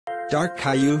Dark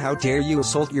Caillou, how dare you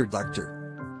assault your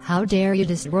doctor? How dare you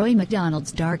destroy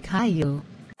McDonald's, Dark Caillou?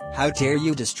 How dare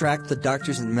you distract the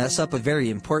doctors and mess up a very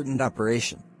important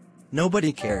operation?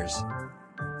 Nobody cares.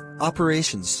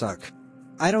 Operations suck.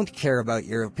 I don't care about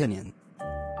your opinion.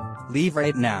 Leave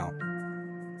right now.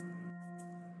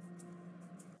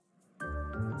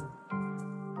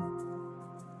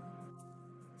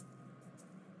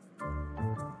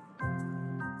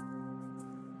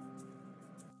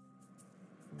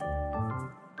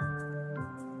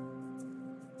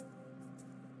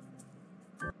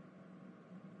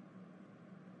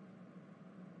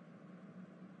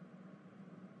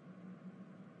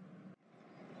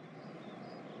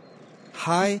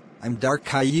 Hi, I'm Dark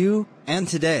Caillou, and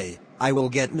today, I will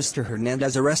get Mr.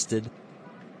 Hernandez arrested.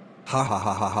 Ha ha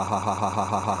ha ha ha ha ha ha ha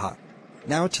ha ha ha.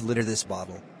 Now to litter this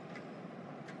bottle.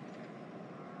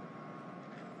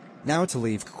 Now to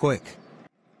leave quick.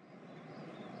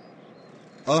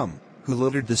 Who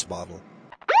littered this bottle?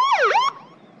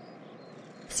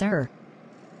 Sir.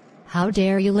 How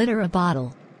dare you litter a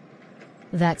bottle?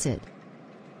 That's it.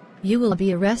 You will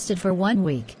be arrested for 1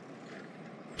 week.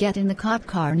 Get in the cop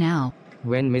car now.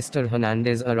 When Mr.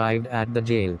 Hernandez arrived at the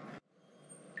jail.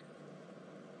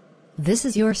 This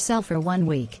is your cell for 1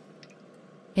 week.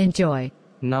 Enjoy.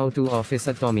 Now to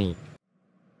Officer Tommy.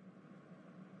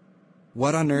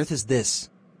 What on earth is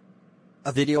this?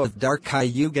 A video of Dark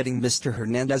Caillou getting Mr.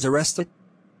 Hernandez arrested?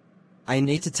 I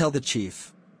need to tell the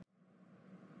chief.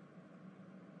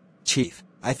 Chief,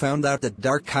 I found out that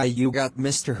Dark Caillou got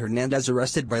Mr. Hernandez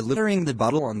arrested by littering the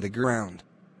bottle on the ground.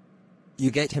 You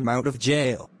get him out of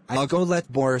jail. I'll go let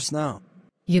Boris know.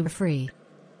 You're free.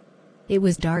 It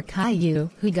was Dark Caillou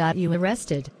who got you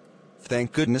arrested.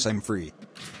 Thank goodness I'm free.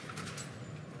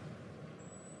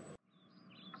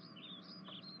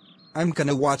 I'm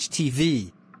gonna watch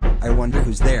TV. I wonder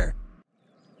who's there.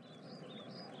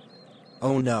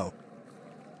 Oh no.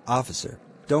 Officer,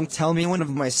 don't tell me one of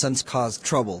my sons caused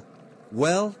trouble.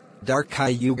 Well, Dark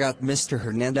Caillou got Mr.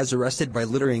 Hernandez arrested by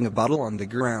littering a bottle on the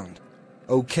ground.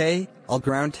 Okay, I'll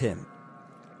ground him.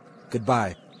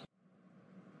 Goodbye.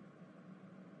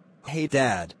 Hey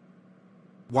Dad.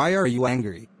 Why are you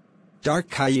angry? Dark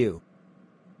Caillou.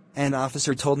 An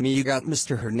officer told me you got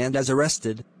Mr. Hernandez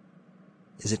arrested.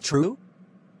 Is it true?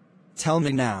 Tell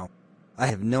me now. I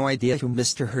have no idea who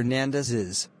Mr. Hernandez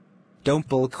is. Don't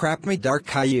bullcrap me, Dark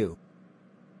Caillou.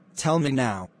 Tell me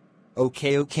now.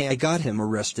 Okay, I got him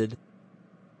arrested.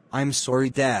 I'm sorry,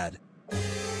 Dad.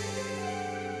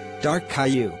 Dark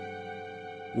Caillou.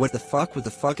 What the fuck with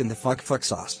the fuck and the fuck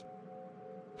sauce?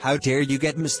 How dare you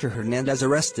get Mr. Hernandez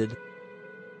arrested?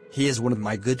 He is one of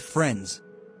my good friends.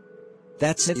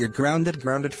 That's it, you're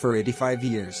grounded for 85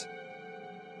 years.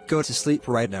 Go to sleep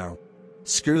right now.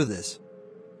 Screw this.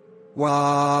 Wah.